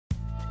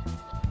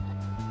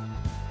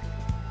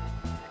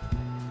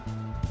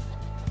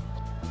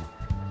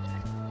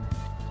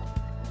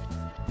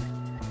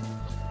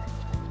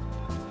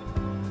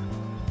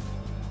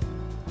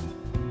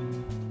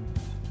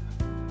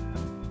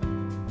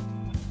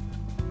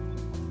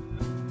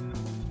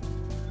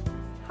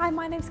Hi,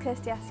 my name's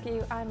Kirsty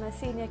Askew. I'm a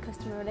Senior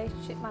Customer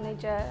Relationship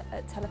Manager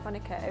at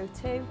Telefonica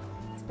O2.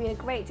 It's been a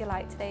great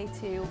delight today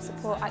to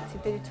support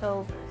Active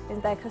Digital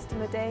in their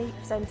Customer Day,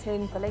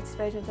 presenting the latest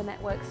version of the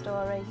network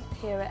story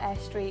here at Air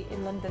Street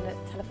in London at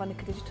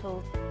Telefonica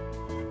Digital.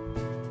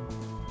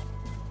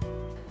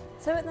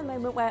 So at the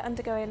moment we're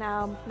undergoing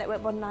our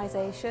network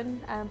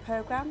modernisation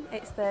programme.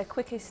 It's the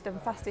quickest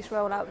and fastest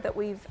rollout that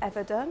we've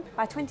ever done.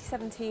 By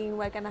 2017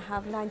 we're going to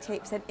have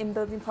 98%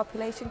 in-building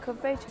population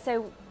coverage.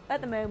 So at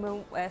the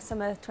moment,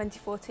 summer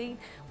 2014,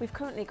 we've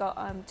currently got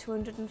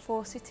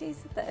 204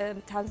 cities,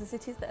 towns and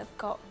cities that have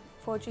got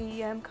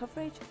 4G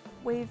coverage.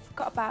 We've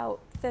got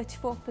about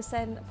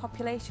 34%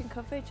 population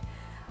coverage,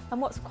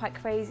 and what's quite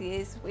crazy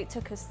is it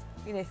took us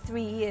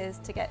 3 years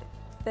to get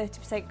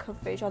 30%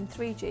 coverage on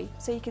 3G,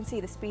 so you can see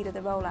the speed of the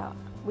rollout.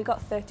 We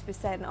got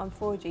 30% on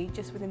 4G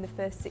just within the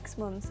first 6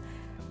 months,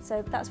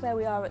 so that's where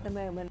we are at the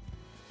moment.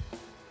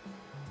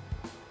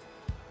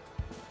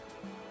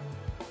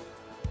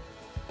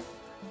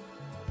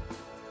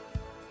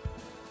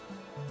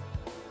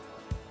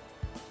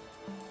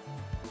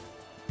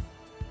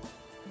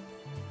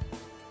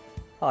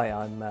 Hi,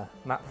 I'm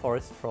Matt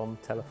Forrest from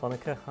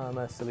Telefonica. I'm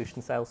a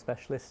solution sales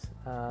specialist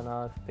and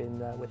I've been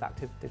with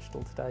Active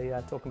Digital today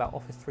talking about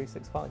Office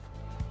 365.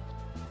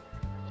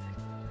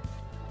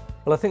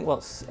 Well, I think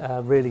what's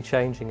really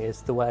changing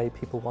is the way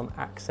people want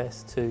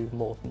access to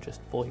more than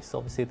just voice.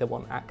 Obviously they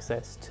want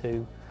access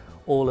to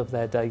all of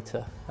their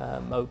data,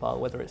 mobile,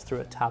 whether it's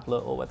through a tablet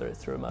or whether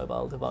it's through a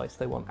mobile device.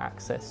 They want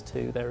access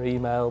to their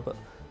email, but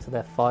to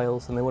their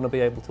files, and they want to be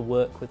able to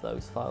work with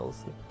those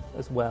files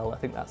as well. I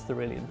think that's the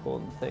really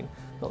important thing,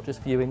 not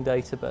just viewing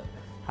data but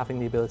having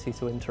the ability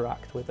to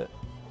interact with it.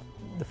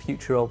 The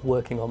future of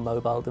working on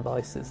mobile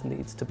devices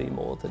needs to be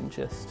more than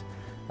just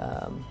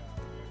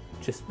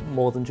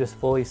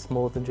voice,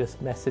 more than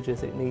just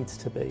messages. It needs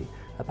to be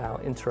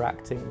about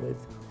interacting with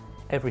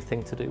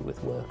everything to do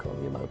with work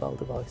on your mobile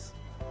device.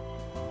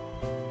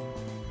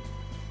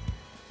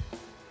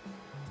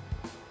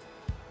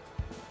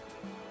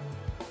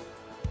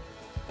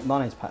 My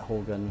name's Pat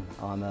Horgan.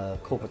 I'm a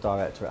corporate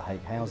director at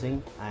Hague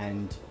Housing,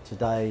 and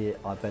today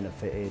I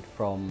benefited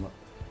from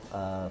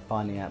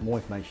finding out more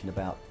information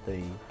about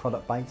the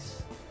product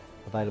base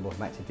available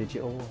from Active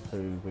Digital,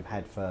 who we've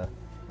had for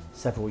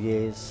several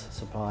years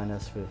supplying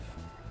us with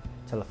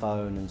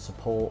telephone and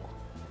support,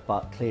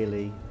 but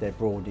clearly they're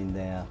broadening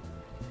their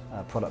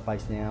product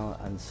base now,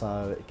 and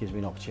so it gives me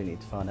an opportunity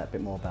to find out a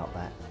bit more about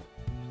that.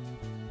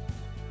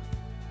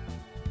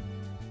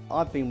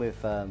 I've been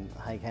with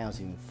Hague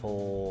Housing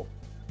for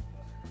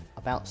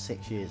about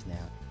 6 years now.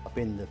 I've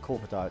been the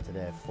corporate director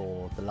there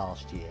for the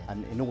last year,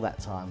 and in all that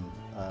time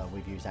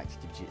we've used Active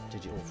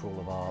Digital for all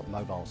of our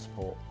mobile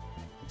support,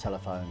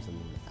 telephones,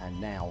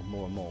 and now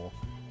more and more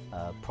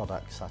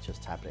products such as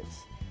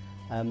tablets.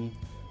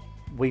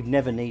 We've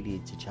never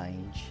needed to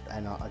change,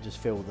 and I just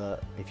feel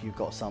that if you've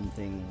got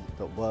something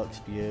that works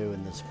for you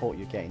and the support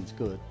you're getting is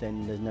good,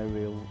 then there's no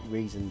real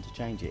reason to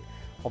change it.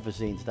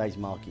 Obviously in today's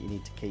market you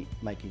need to keep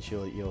making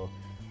sure that you're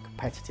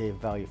competitive,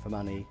 value for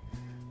money,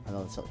 and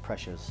other sort of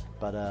pressures,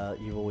 but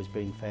you've always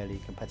been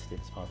fairly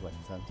competitive as far as we're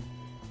concerned.